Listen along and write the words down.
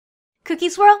Cookie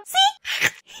Swirl. See?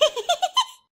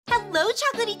 Hello,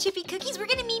 chocolatey chippy cookies. We're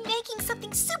gonna be making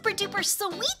something super duper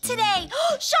sweet today.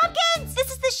 Shopkins!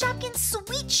 This is the Shopkins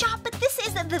Sweet Shop, but this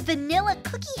is the vanilla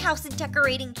cookie house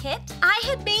decorating kit. I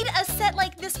had made a set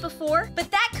like this before, but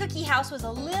that cookie house was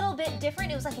a little bit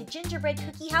different. It was like a gingerbread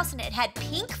cookie house, and it had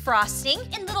pink frosting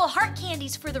and little heart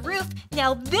candies for the roof.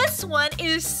 Now this one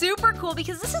is super cool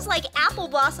because this is like Apple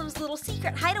Blossom's little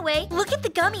secret hideaway. Look at the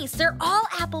gummies. They're all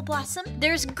Apple Blossom.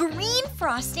 There's green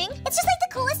frosting. It's just like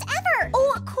the coolest ever.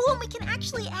 Oh, cool. And we can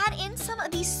actually add in some of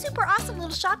these super awesome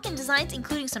little Shopkin designs,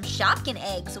 including some Shopkin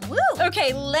eggs. Woo!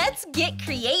 Okay, let's get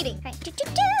creating.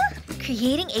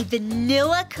 Creating a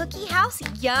vanilla cookie house.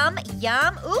 Yum,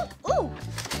 yum. Ooh, ooh.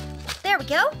 There we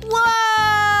go.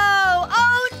 Whoa!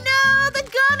 Oh no, the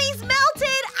gummies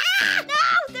melted. Ah,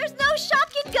 no, there's no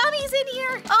Shopkin gummies in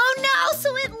here. Oh no,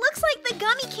 so it looks like the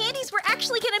gummy candies were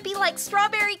actually gonna be like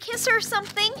Strawberry Kiss or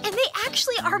something, and they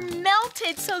actually are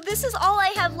melted, so this is all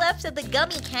I have left of the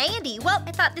gummy candy. Well,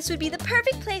 I thought this would be the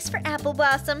perfect place for Apple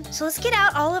Blossom. So let's get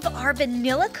out all of our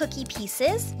vanilla cookie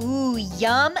pieces. Ooh,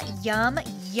 yum, yum,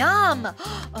 yum.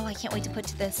 Oh, I can't wait to put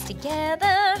this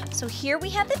together. So here we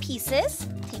have the pieces.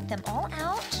 Take them all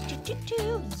out.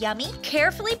 Yummy.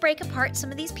 Carefully break apart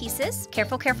some of these pieces.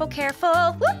 Careful, careful,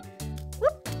 careful. Whoop,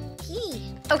 whoop.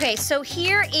 Okay, so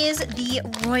here is the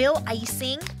royal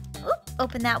icing. Oop,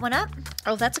 open that one up.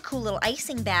 Oh, that's a cool little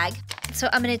icing bag. So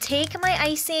I'm gonna take my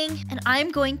icing and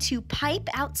I'm going to pipe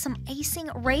out some icing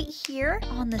right here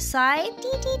on the side.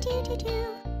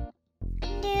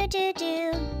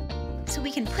 So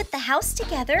we can put the house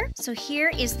together. So here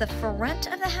is the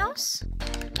front of the house.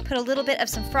 Put a little bit of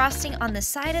some frosting on the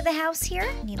side of the house here.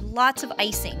 Need lots of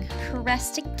icing.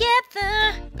 Press together.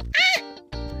 Ah!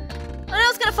 Oh no,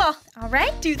 it's gonna fall. All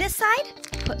right, do this side.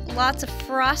 Put lots of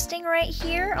frosting right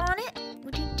here on it.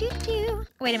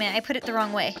 Wait a minute, I put it the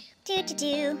wrong way.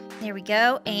 There we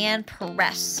go, and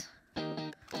press.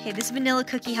 Okay, this vanilla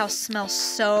cookie house smells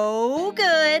so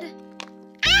good.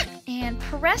 Ah! And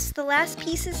press the last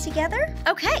pieces together.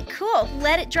 Okay, cool.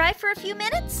 Let it dry for a few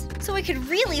minutes so we could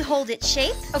really hold its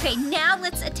shape. Okay, now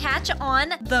let's attach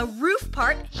on the roof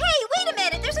part. Hey, wait a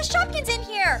minute, there's a Shopkins in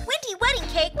here. Wendy Wedding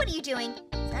Cake, what are you doing?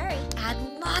 Sorry. Add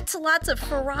lots of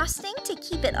frosting to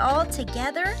keep it all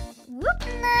together. Whoop.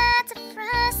 Lots of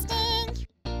frosting.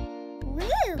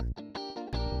 Woo.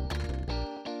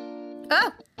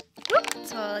 Oh. Whoop.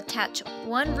 So I'll attach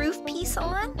one roof piece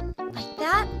on, like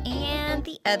that, and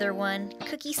the other one.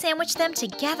 Cookie sandwich them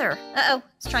together. Uh-oh,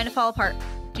 it's trying to fall apart.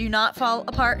 Do not fall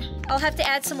apart. I'll have to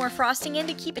add some more frosting in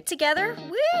to keep it together.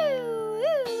 Woo!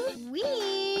 Woo!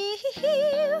 Wee!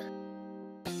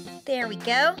 There we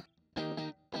go.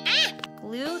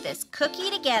 Glue this cookie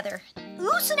together.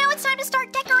 Ooh, so now it's time to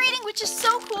start decorating, which is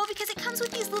so cool because it comes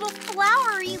with these little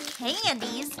flowery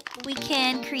candies. We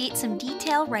can create some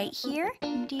detail right here.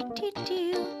 Woo!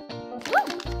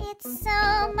 It's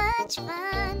so much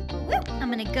fun. Woo! I'm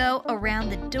gonna go around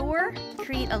the door,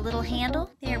 create a little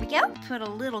handle. There we go. Put a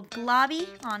little globby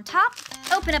on top.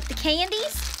 Open up the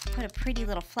candies. Put a pretty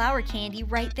little flower candy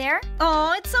right there.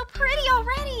 Oh, it's so pretty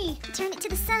already. Turn it to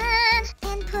the sun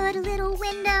and put a little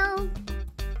window.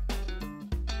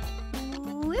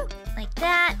 Woo, like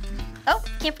that. Oh,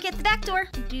 can't forget the back door.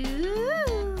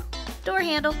 Door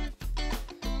handle.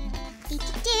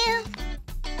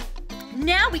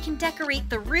 Now we can decorate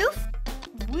the roof.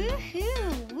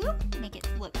 Woohoo! Whoop. Make it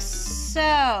look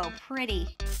so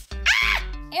pretty. Ah!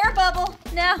 Air bubble.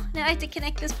 No, now I have to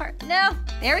connect this part. No.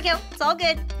 There we go. It's all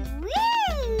good.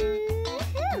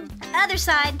 Woo! Other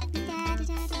side.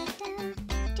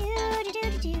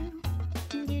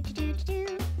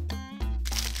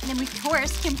 And then we, of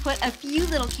course, can put a few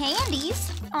little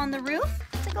candies on the roof.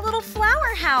 It's like a little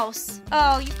flower house.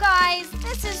 Oh, you guys,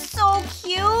 this is so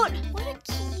cute. What a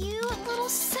cute little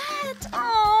set.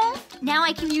 Oh. Now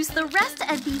I can use the rest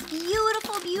of these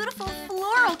beautiful, beautiful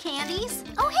floral candies.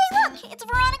 Oh, hey, look, it's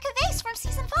Veronica Vase from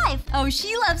season 5. Oh,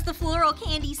 she loves the floral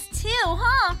candies too,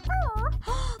 huh?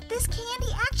 This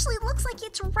candy actually looks like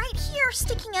it's right here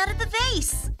sticking out of the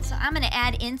vase. So I'm gonna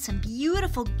add in some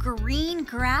beautiful green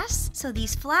grass so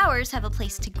these flowers have a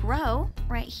place to grow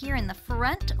right here in the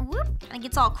front. Whoop, I think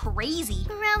it's all crazy.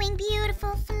 Growing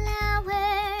beautiful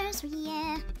flowers,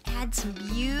 yeah. Add some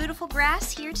beautiful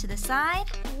grass here to the side.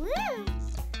 Woo!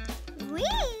 Woo!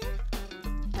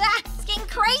 Ah, it's getting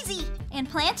crazy. And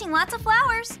planting lots of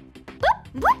flowers.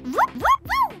 Whoop, whoop, whoop, whoop,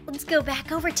 whoop. Let's go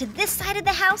back over to this side of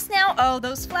the house now. Oh,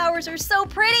 those flowers are so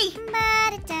pretty.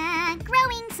 Ba-da-da,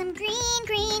 growing some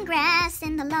green grass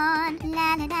in the lawn.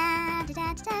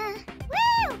 La-la-da-da-da-da.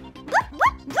 Woo! Whoop,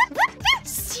 whoop, whoop, whoop, whoop.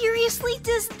 Seriously,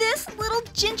 does this little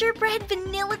gingerbread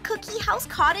vanilla cookie house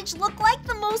cottage look like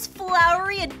the most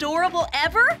flowery, adorable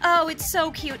ever? Oh, it's so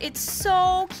cute. It's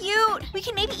so cute. We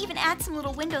can maybe even add some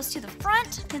little windows to the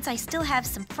front. Since I still have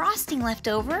some frosting left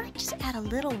over, just add a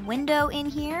little window in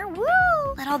here. Woo!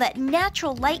 Let all that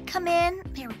natural light come in.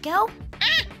 There we go.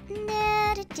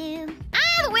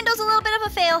 The window's a little bit of a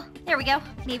fail. There we go.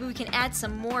 Maybe we can add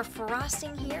some more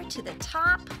frosting here to the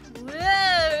top.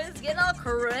 Whoa, it's getting all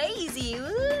crazy.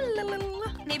 Ooh,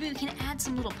 maybe we can add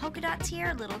some little polka dots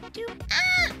here. Little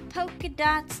polka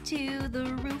dots to the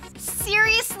roof.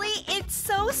 Seriously, it's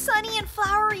so sunny and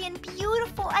flowery and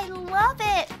beautiful. I love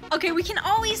it. Okay, we can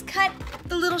always cut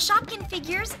the little Shopkin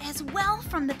figures as well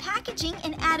from the packaging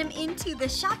and add them into the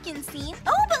Shopkin scene.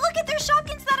 Oh, but look at their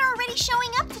Shopkins that are already showing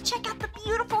up to check out the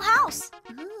beautiful house.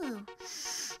 Ooh.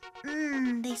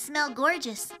 They smell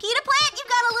gorgeous. Peter Plant, you've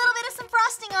got a little bit of some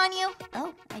frosting on you.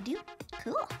 Oh, I do?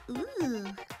 Cool. Ooh,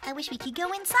 I wish we could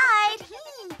go inside.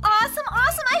 Awesome,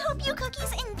 awesome. I hope you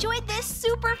cookies enjoyed this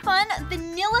super fun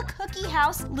vanilla cookie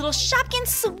house, little Shopkin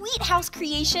sweet house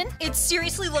creation. It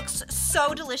seriously looks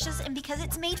so delicious, and because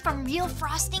it's made from real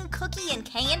frosting, cookie, and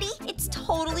candy, it's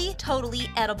totally, totally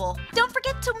edible. Don't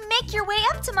forget to make your way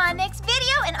up to my next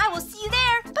video, and I will see you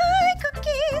there. Bye,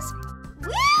 cookies.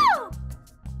 Woo!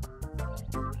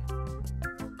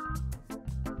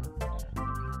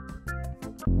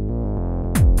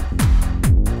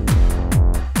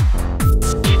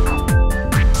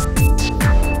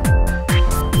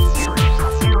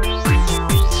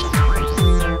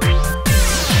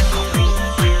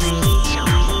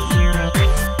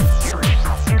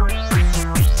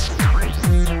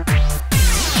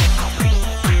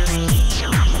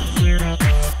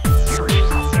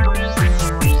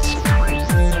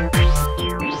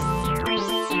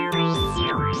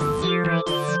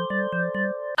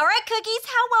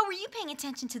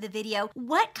 Attention to the video.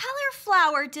 What color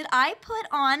flower did I put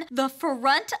on the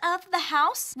front of the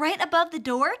house right above the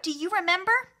door? Do you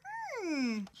remember?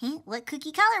 What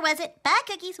cookie color was it? Bye,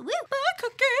 cookies. Woo! Bye,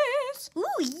 cookies.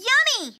 Ooh, yummy!